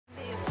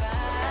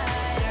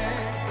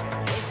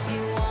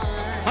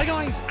Hi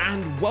guys,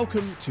 and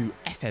welcome to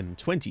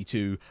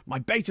FM22, my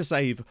beta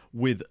save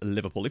with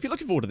Liverpool. If you're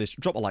looking forward to this,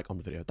 drop a like on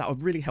the video. That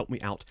would really help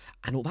me out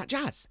and all that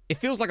jazz. It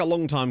feels like a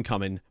long time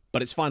coming,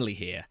 but it's finally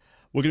here.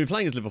 We're going to be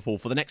playing as Liverpool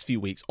for the next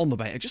few weeks on the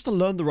beta, just to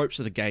learn the ropes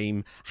of the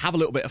game, have a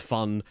little bit of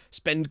fun,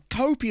 spend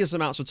copious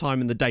amounts of time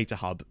in the data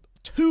hub.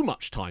 Too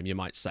much time, you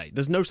might say.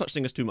 There's no such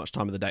thing as too much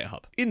time in the data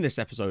hub. In this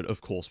episode,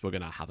 of course, we're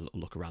going to have a little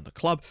look around the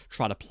club,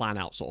 try to plan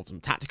out sort of some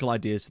tactical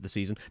ideas for the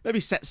season, maybe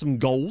set some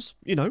goals.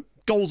 You know,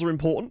 goals are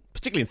important,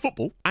 particularly in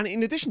football. And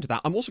in addition to that,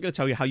 I'm also going to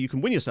tell you how you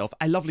can win yourself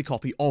a lovely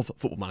copy of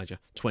Football Manager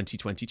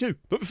 2022.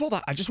 But before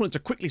that, I just wanted to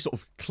quickly sort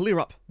of clear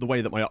up the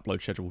way that my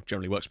upload schedule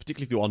generally works,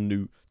 particularly if you are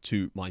new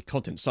to my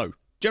content. So,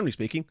 generally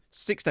speaking,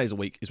 6 days a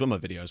week is when my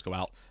videos go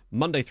out,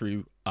 Monday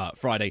through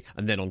Friday,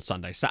 and then on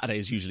Sunday. Saturday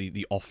is usually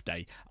the off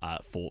day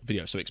for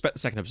video. So expect the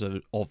second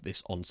episode of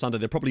this on Sunday.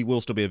 There probably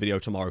will still be a video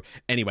tomorrow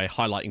anyway,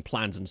 highlighting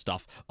plans and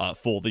stuff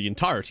for the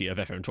entirety of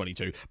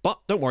FM22. But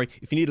don't worry,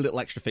 if you need a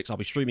little extra fix, I'll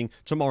be streaming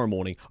tomorrow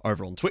morning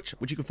over on Twitch,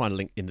 which you can find a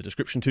link in the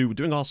description to. We're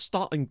doing our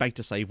starting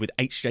beta save with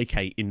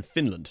HJK in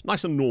Finland.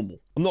 Nice and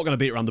normal. I'm not going to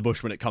beat around the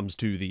bush when it comes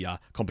to the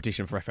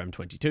competition for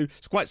FM22.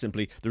 So quite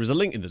simply, there is a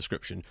link in the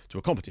description to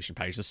a competition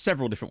page. There's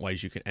several different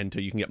ways you can enter.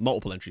 You can get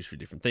multiple entries for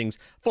different things.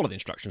 Follow the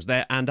instructions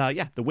there. And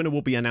yeah, the winner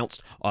will be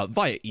announced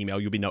via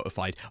email. You'll be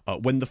notified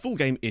when the full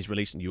game is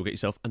released, and you'll get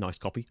yourself a nice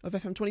copy of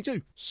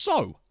FM22.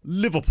 So,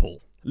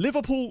 Liverpool.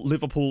 Liverpool.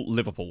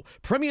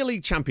 Premier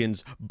League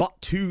champions, but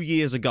 2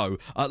 years ago.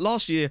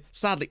 Last year,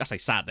 sadly, I say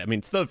sadly, I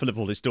mean, third for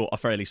Liverpool is still a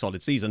fairly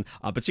solid season,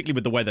 particularly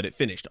with the way that it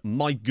finished.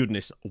 My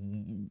goodness,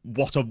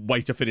 what a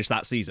way to finish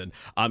that season.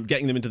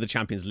 Getting them into the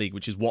Champions League,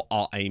 which is what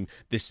our aim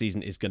this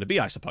season is going to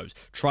be, I suppose.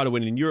 Try to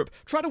win in Europe,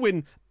 try to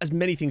win as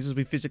many things as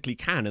we physically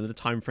can in the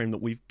time frame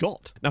that we've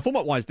got. Now,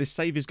 format-wise, this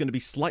save is going to be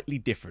slightly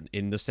different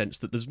in the sense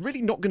that there's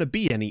really not going to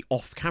be any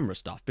off-camera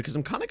stuff, because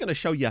I'm kind of going to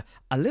show you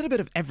a little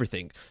bit of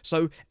everything.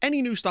 So,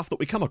 any new stuff that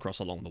we come across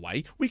along the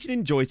way, we can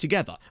enjoy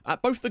together.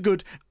 Both the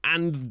good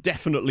and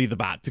definitely the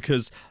bad,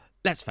 because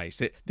let's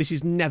face it, this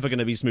is never going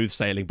to be smooth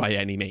sailing by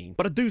any means.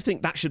 But I do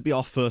think that should be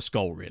our first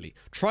goal, really.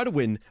 Try to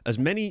win as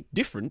many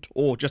different,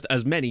 or just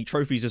as many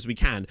trophies as we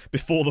can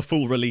before the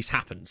full release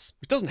happens.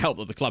 It doesn't help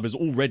that the club is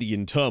already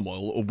in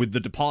turmoil with the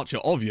departure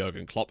of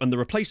Jurgen Klopp and the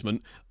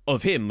replacement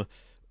of him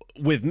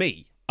with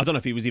me. I don't know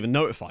if he was even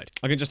notified.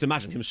 I can just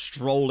imagine him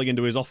strolling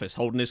into his office,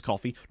 holding his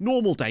coffee.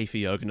 Normal day for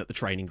Jurgen at the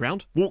training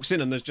ground. Walks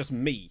in and there's just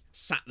me,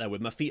 sat there with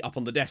my feet up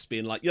on the desk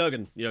being like,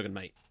 Jurgen,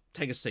 mate,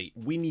 take a seat.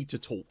 We need to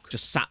talk.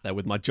 Just sat there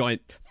with my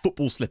giant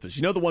football slippers.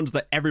 You know, the ones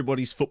that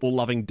everybody's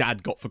football-loving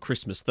dad got for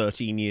Christmas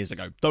 13 years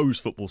ago? Those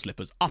football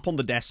slippers, up on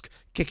the desk,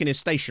 kicking his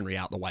stationery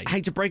out the way. I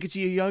hate to break it to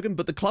you, Jurgen,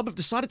 but the club have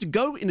decided to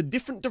go in a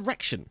different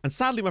direction. And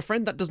sadly, my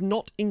friend, that does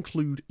not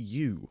include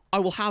you. I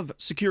will have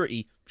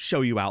security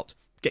show you out,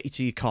 get you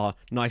to your car,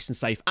 nice and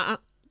safe.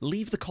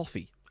 Leave the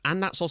coffee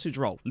and that sausage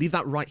roll. Leave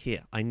that right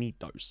here. I need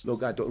those.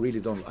 Look, I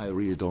really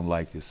don't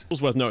like this.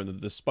 It's worth noting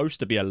that there's supposed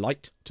to be a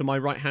light to my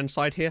right-hand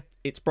side here.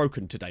 It's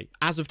broken today.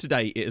 As of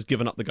today, it has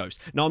given up the ghost.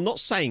 Now, I'm not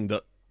saying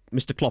that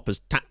Mr. Klopp has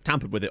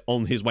tampered with it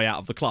on his way out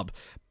of the club,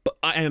 but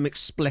I am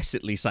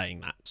explicitly saying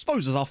that.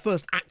 Suppose as our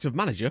first active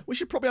manager, we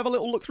should probably have a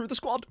little look through the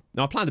squad.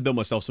 Now, I plan to build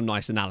myself some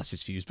nice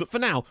analysis views, but for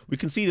now, we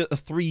can see that the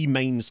three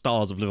main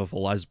stars of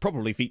Liverpool, as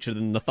probably featured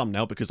in the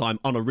thumbnail because I'm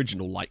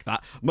unoriginal like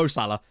that, Mo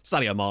Salah,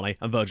 Sadio Mane,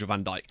 and Virgil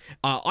van Dijk.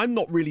 I'm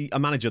not really a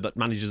manager that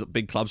manages at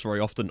big clubs very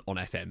often on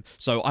FM,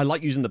 so I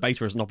like using the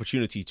beta as an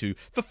opportunity to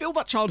fulfill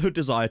that childhood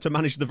desire to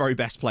manage the very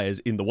best players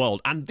in the world,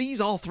 and these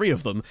are three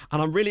of them,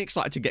 and I'm really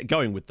excited to get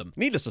going with them.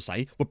 Needless to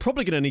say, we're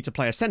probably going to need to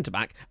play a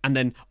centre-back and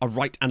then a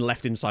right and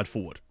left inside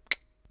forward.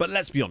 But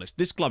let's be honest,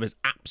 this club is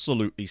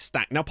absolutely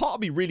stacked. Now, part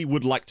of me really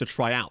would like to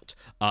try out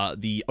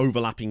the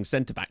overlapping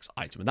centre-backs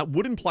item, and that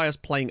would imply us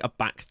playing a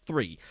back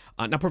three.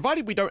 Now,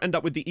 provided we don't end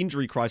up with the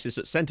injury crisis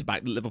at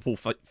centre-back that Liverpool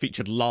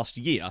featured last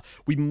year,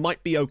 we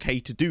might be okay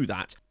to do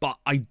that. But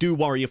I do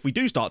worry if we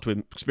do start to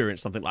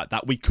experience something like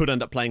that, we could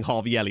end up playing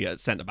Harvey Elliott at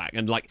centre-back.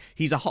 And, like,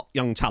 he's a hot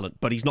young talent,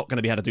 but he's not going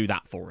to be able to do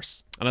that for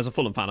us. And as a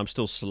Fulham fan, I'm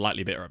still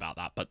slightly bitter about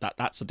that, but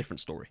that's a different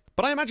story.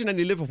 But I imagine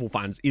any Liverpool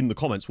fans in the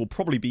comments will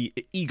probably be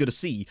eager to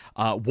see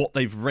what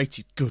they've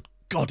rated. Good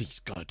God, he's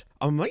good.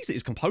 I'm amazed that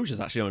his composure is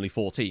actually only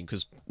 14,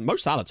 because Mo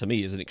Salah, to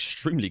me, is an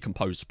extremely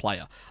composed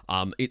player.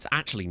 It's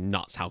actually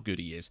nuts how good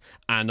he is,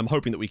 and I'm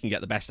hoping that we can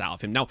get the best out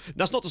of him. Now,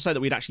 that's not to say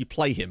that we'd actually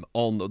play him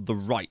on the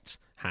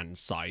right-hand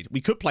side.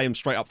 We could play him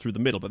straight up through the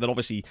middle, but then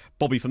obviously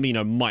Bobby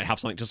Firmino might have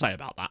something to say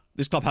about that.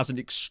 This club has an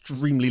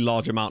extremely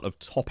large amount of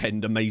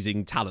top-end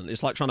amazing talent.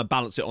 It's like trying to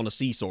balance it on a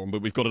seesaw, and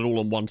we've got it all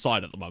on one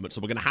side at the moment,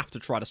 so we're going to have to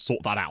try to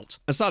sort that out.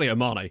 And Sadio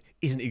Mane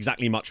isn't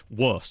exactly much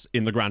worse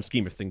in the grand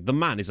scheme of things. The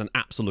man is an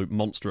absolute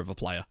monster of a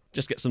player.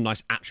 Just get some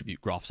nice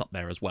attribute graphs up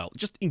there as well.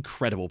 Just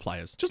incredible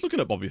players. Just looking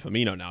at Bobby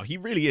Firmino now, he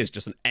really is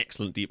just an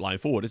excellent deep line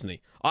forward, isn't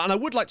he? And I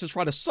would like to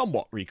try to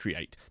somewhat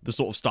recreate the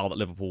sort of style that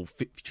Liverpool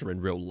feature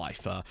in real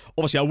life.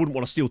 Obviously, I wouldn't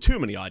want to steal too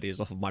many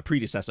ideas off of my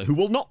predecessor, who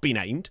will not be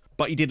named,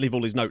 but he did leave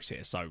all his notes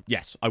here, so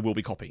yes, I will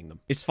be copying them.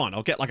 It's fine.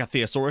 I'll get like a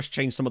thesaurus,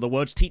 change some of the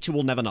words. Teacher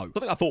will never know.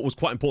 Something I thought was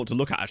quite important to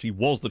look at actually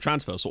was the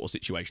transfer sort of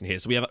situation here.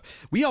 So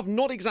we have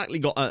not exactly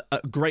got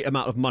a great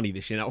amount of money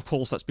this year. Now, of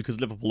course, that's because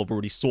Liverpool have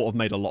already sort of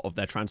made a lot of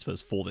their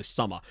transfers for this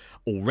summer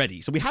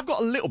already. So we have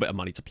got a little bit of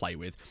money to play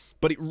with,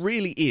 but it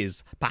really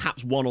is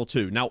perhaps one or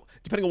two. Now,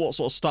 depending on what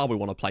sort of style we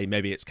want to play,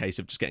 maybe it's a case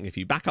of just getting a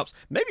few backups,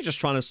 maybe just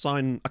trying to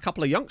sign a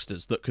couple of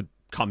youngsters that could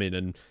come in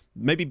and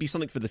maybe be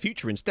something for the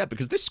future instead,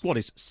 because this squad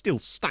is still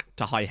stacked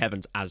to high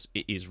heavens as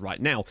it is right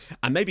now,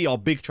 and maybe our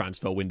big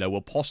transfer window will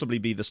possibly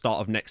be the start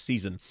of next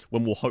season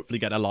when we'll hopefully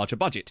get a larger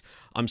budget.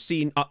 I'm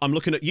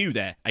looking at you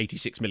there,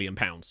 £86 million.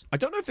 I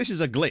don't know if this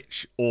is a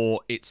glitch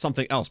or it's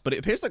something else, but it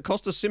appears that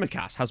Kostas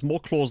Tsimikas has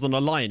more clause than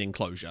a lion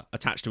enclosure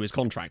attached to his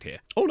contract here.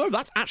 Oh no,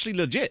 that's actually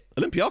legit.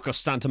 Olympiacos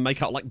stand to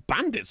make out like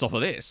bandits off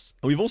of this.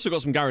 And we've also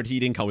got some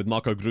guaranteed income with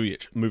Marko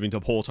Grujic moving to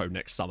Porto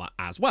next summer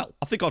as well.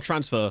 I think our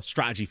transfer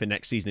strategy for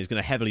next season is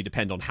going to heavily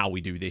depend on how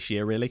we do this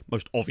year, really.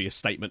 Most obvious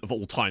statement of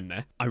all time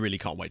there. I really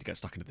can't wait to get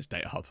stuck into this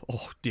data hub.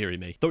 Oh, dearie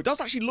me. Though it does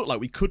actually look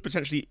like we could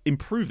potentially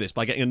improve this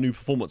by getting a new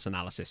performance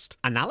analyst.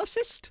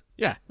 Analyst?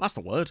 Yeah, that's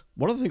the word.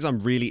 One of the things I'm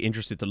really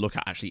interested to look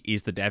at actually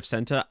is the dev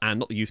center, and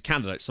not the youth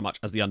candidates so much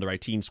as the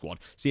under-18 squad.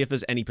 See if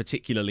there's any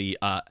particularly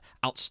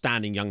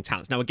outstanding young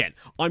talents. Now, again,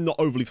 I'm not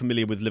overly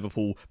familiar with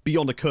Liverpool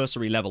beyond a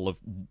cursory level of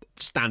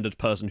standard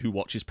person who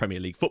watches Premier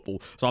League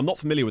football, so I'm not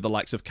familiar with the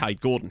likes of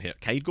Cade Gordon here.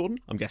 Cade Gordon,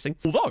 I'm guessing.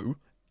 Although,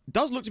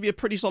 does look to be a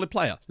pretty solid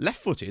player.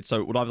 Left-footed, so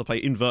it would either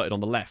play inverted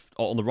on the left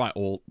or on the right,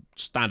 or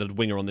standard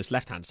winger on this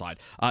left-hand side.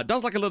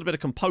 Does like a little bit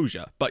of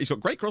composure, but he's got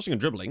great crossing and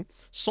dribbling,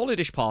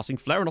 solid-ish passing,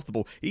 flaring off the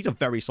ball. He's a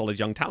very solid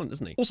young talent,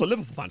 isn't he? Also,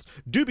 Liverpool fans,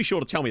 do be sure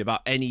to tell me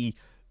about any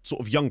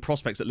sort of young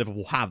prospects that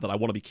Liverpool have that I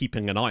want to be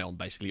keeping an eye on,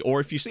 basically. Or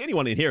if you see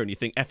anyone in here and you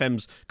think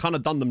FM's kind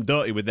of done them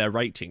dirty with their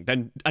rating,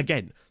 then,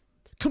 again,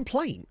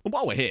 complain. And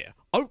while we're here,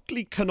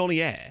 Oakley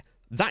Canoniere.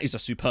 That is a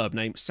superb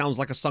name. Sounds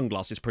like a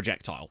sunglasses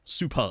projectile.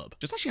 Superb.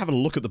 Just actually having a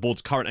look at the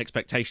board's current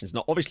expectations.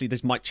 Now, obviously,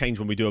 this might change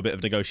when we do a bit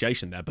of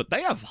negotiation there, but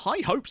they have high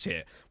hopes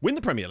here. Win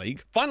the Premier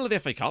League, final of the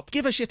FA Cup,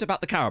 give a shit about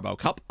the Carabao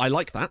Cup. I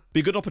like that. Be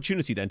a good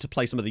opportunity then to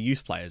play some of the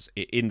youth players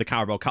in the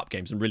Carabao Cup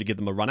games and really give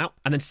them a run out.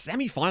 And then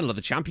semi-final of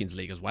the Champions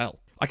League as well.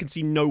 I can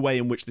see no way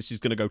in which this is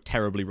going to go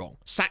terribly wrong.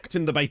 Sacked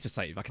in the beta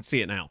save. I can see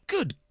it now.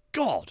 Good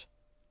God.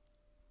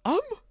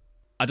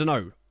 I don't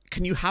know.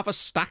 Can you have a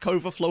stack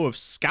overflow of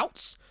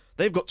scouts?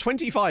 They've got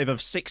 25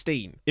 of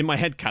 16. In my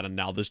headcanon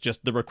now, there's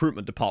just the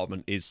recruitment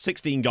department is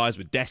 16 guys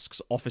with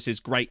desks, offices,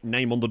 great,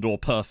 name on the door,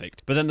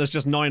 perfect. But then there's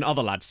just 9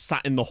 other lads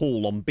sat in the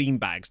hall on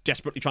beanbags,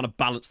 desperately trying to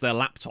balance their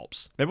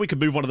laptops. Maybe we could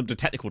move one of them to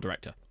technical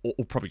director, or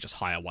probably just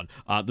hire one.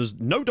 There's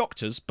no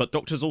doctors, but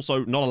doctors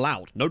also not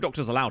allowed. No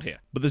doctors allowed here.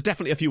 But there's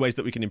definitely a few ways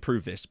that we can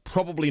improve this.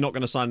 Probably not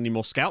going to sign any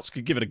more scouts.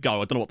 Could give it a go.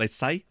 I don't know what they'd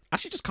say.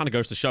 Actually, just kind of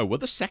goes to show we're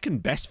the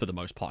second best for the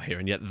most part here,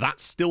 and yet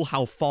that's still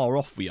how far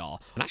off we are.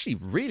 And actually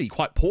really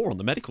quite poor on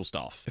the medical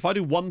staff. If I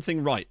do one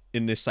thing right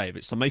in this save,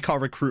 it's to make our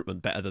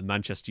recruitment better than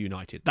Manchester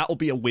United. That'll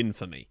be a win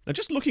for me. Now,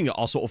 just looking at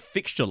our sort of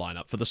fixture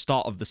lineup for the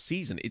start of the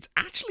season, it's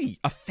actually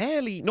a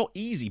fairly, not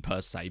easy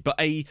per se, but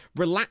a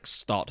relaxed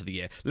start to the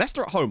year.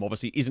 Leicester at home,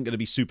 obviously, isn't going to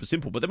be super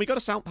simple, but then we go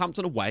to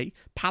Southampton away,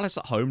 Palace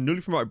at home,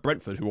 newly promoted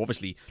Brentford, who are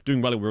obviously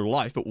doing well in real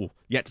life, but we'll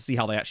yet to see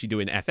how they actually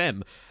do in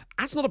FM.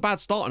 That's not a bad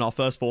start in our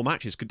first 4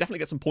 matches. Could definitely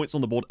get some points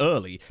on the board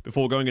early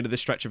before going into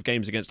this stretch of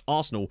games against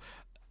Arsenal,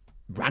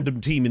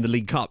 random team in the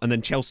League Cup, and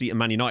then Chelsea and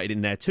Man United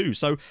in there too.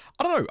 So,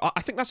 I don't know.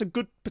 I think that's a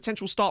good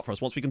potential start for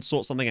us once we can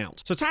sort something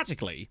out. So,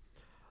 tactically,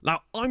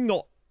 now, I'm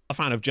not a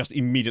fan of just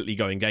immediately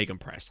going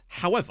gegenpress.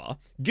 However,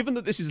 given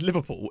that this is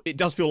Liverpool, it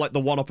does feel like the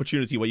one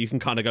opportunity where you can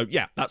kind of go,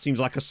 yeah, that seems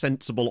like a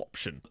sensible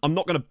option. I'm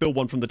not going to build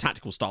one from the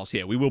tactical styles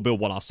here. We will build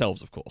one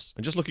ourselves, of course.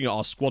 And just looking at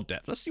our squad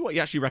depth, let's see what he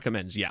actually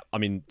recommends. Yeah, I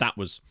mean, that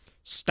was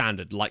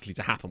standard, likely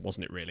to happen,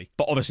 wasn't it, really?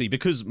 But obviously,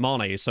 because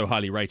Mane is so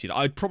highly rated,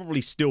 I'd probably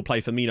still play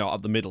Firmino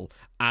up the middle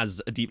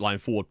as a deep line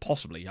forward,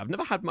 possibly. I've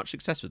never had much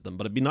success with them,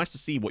 but it'd be nice to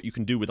see what you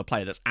can do with a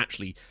player that's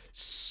actually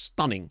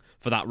stunning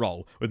for that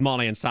role, with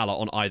Mane and Salah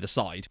on either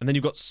side. And then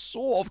you've got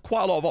sort of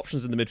quite a lot of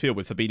options in the midfield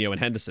with Fabinho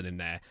and Henderson in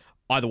there.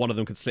 Either one of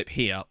them could slip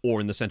here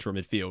or in the centre of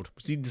midfield.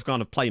 See this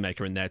kind of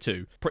playmaker in there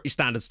too. Pretty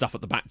standard stuff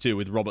at the back too,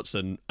 with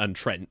Robertson and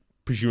Trent.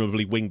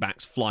 Presumably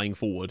wing-backs flying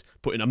forward,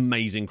 putting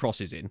amazing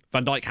crosses in.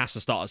 Van Dijk has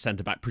to start at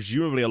centre-back,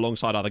 presumably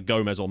alongside either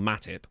Gomez or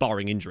Matip,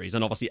 barring injuries,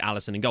 and obviously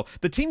Alisson in goal.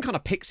 The team kind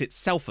of picks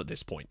itself at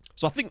this point.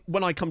 So I think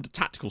when I come to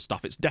tactical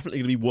stuff, it's definitely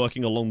going to be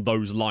working along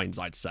those lines,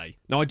 I'd say.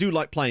 Now, I do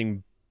like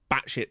playing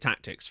batshit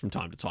tactics from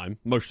time to time,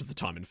 most of the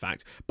time in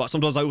fact, but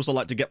sometimes I also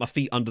like to get my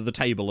feet under the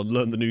table and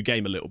learn the new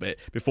game a little bit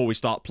before we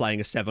start playing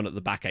a 7 at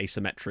the back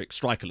asymmetric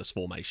strikerless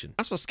formation.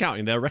 As for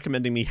scouting, they're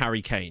recommending me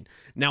Harry Kane.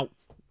 Now,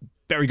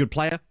 Very good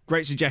player,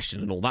 great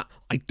suggestion and all that.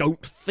 I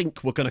don't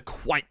think we're going to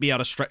quite be able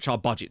to stretch our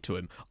budget to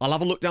him. I'll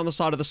have a look down the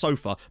side of the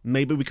sofa.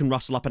 Maybe we can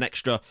rustle up an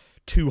extra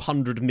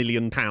 £200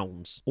 million.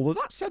 Although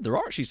that said, there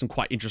are actually some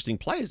quite interesting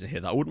players in here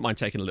that I wouldn't mind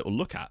taking a little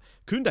look at.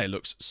 Koundé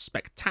looks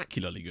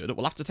spectacularly good.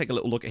 We'll have to take a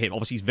little look at him.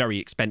 Obviously, he's very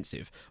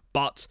expensive,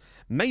 but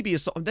maybe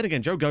then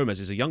again, Joe Gomez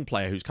is a young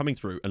player who's coming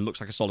through and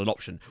looks like a solid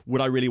option. Would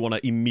I really want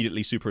to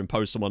immediately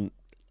superimpose someone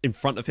in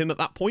front of him at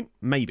that point?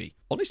 Maybe.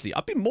 Honestly,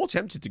 I've been more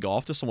tempted to go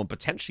after someone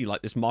potentially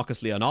like this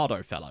Marcus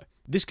Leonardo fellow.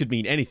 This could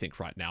mean anything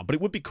right now, but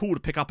it would be cool to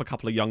pick up a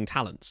couple of young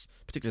talents,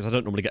 particularly as I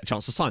don't normally get a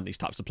chance to sign these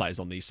types of players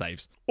on these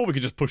saves. Or we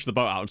could just push the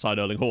boat out inside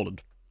Erling Haaland.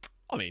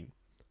 I mean,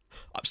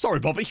 I'm sorry,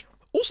 Bobby.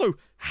 Also,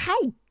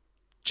 how...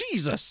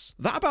 Jesus!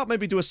 That about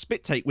made me do a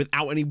spit take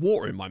without any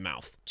water in my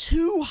mouth.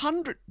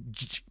 200...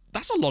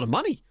 That's a lot of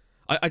money.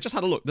 I just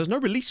had a look. There's no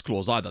release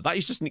clause either. That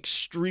is just an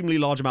extremely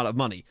large amount of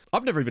money.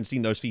 I've never even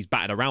seen those fees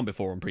batted around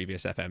before on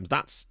previous FMs.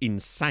 That's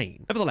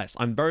insane. Nevertheless,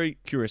 I'm very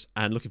curious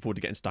and looking forward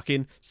to getting stuck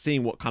in,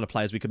 seeing what kind of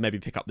players we could maybe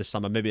pick up this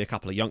summer, maybe a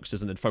couple of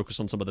youngsters, and then focus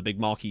on some of the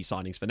big marquee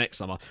signings for next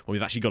summer when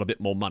we've actually got a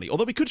bit more money.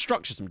 Although we could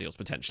structure some deals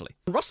potentially.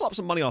 And rustle up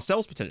some money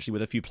ourselves potentially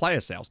with a few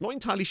player sales. Not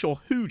entirely sure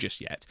who just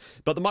yet,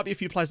 but there might be a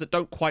few players that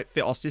don't quite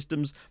fit our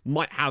systems,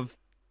 might have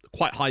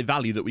quite high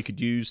value that we could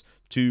use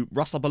to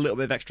rustle up a little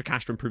bit of extra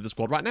cash to improve the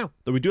squad right now.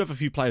 Though we do have a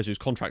few players whose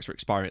contracts are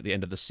expiring at the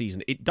end of the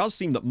season, it does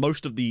seem that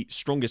most of the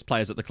strongest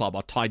players at the club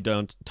are tied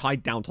down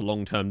to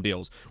long-term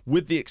deals,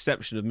 with the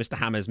exception of Mr.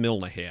 James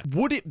Milner here.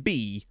 Would it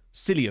be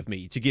silly of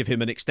me to give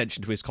him an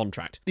extension to his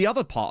contract? The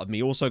other part of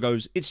me also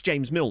goes, it's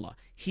James Milner.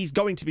 He's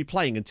going to be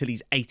playing until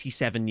he's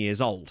 87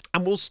 years old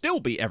and will still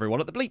beat everyone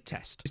at the bleep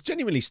test. It's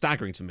genuinely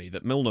staggering to me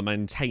that Milner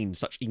maintains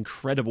such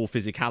incredible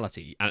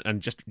physicality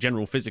and just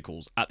general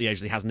physicals at the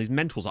age that he has, and his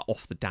mentals are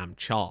off the damn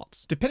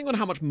charts. Depending on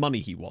how much money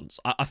he wants,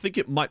 I think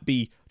it might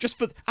be just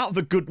out of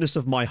the goodness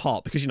of my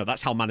heart, because, you know,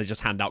 that's how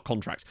managers hand out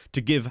contracts, to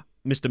give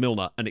Mr.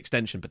 Milner an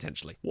extension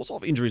potentially. What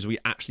sort of injuries are we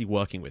actually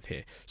working with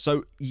here?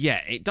 So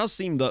yeah, it does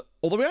seem that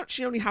although we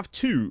actually only have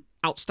 2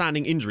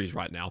 outstanding injuries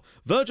right now,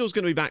 Virgil's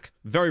going to be back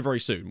very, very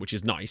soon, which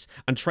is nice.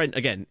 And Trent,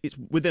 again, it's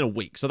within a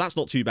week, so that's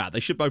not too bad. They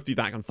should both be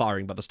back and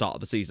firing by the start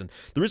of the season.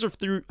 There is a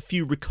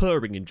few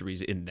recurring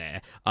injuries in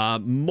there.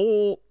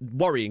 More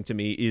worrying to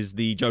me is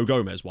the Joe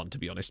Gomez one, to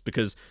be honest,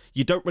 because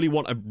you don't really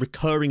want a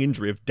recurring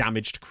injury of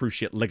damaged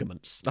cruciate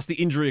ligaments. That's the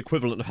injury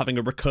equivalent of having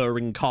a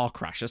recurring car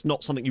crash. That's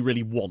not something you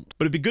really want.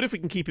 But it'd be good if we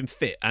can keep him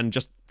fit and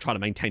just try to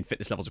maintain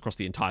fitness levels across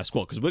the entire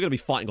squad, because we're going to be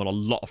fighting on a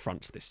lot of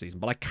fronts this season,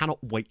 but I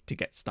cannot wait to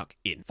get stuck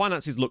in.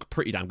 Finances look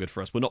pretty damn good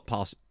for us. We're not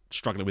past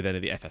struggling with any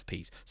of the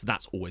FFPs, so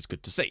that's always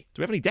good to see. Do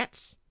we have any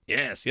debts?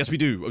 Yes, we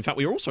do. In fact,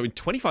 we are also in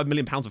 £25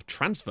 million of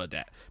transfer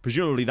debt.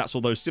 Presumably that's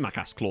all those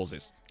Simacas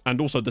clauses.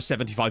 And also the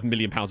 £75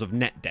 million of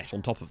net debt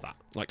on top of that.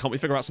 Like, can't we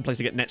figure out some place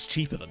to get nets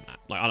cheaper than that?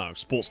 Like, I don't know,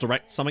 Sports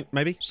Direct, something,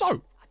 maybe?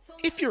 So,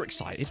 if you're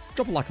excited,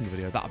 drop a like on the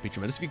video. That would be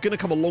tremendous. If you're going to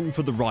come along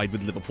for the ride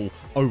with Liverpool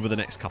over the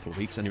next couple of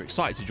weeks and you're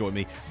excited to join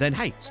me, then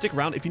hey, stick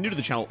around. If you're new to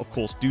the channel, of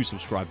course, do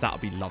subscribe. That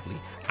would be lovely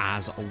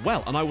as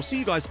well. And I will see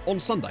you guys on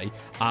Sunday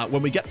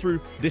when we get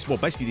through this, well,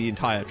 basically the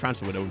entire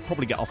transfer window, and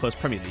probably get our first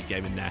Premier League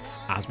game in there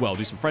as well.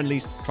 Do some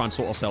friendlies, try and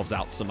sort ourselves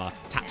out some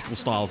tactical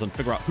styles and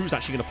figure out who's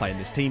actually going to play in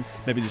this team.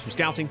 Maybe do some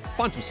scouting,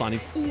 find some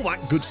signings, all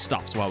that good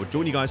stuff. So I would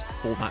join you guys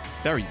for that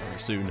very, very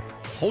soon.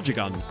 Hold your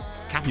gun.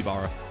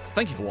 Capybara.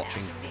 Thank you for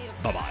watching.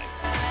 Bye-bye.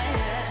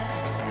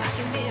 I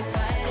can be a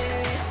fire.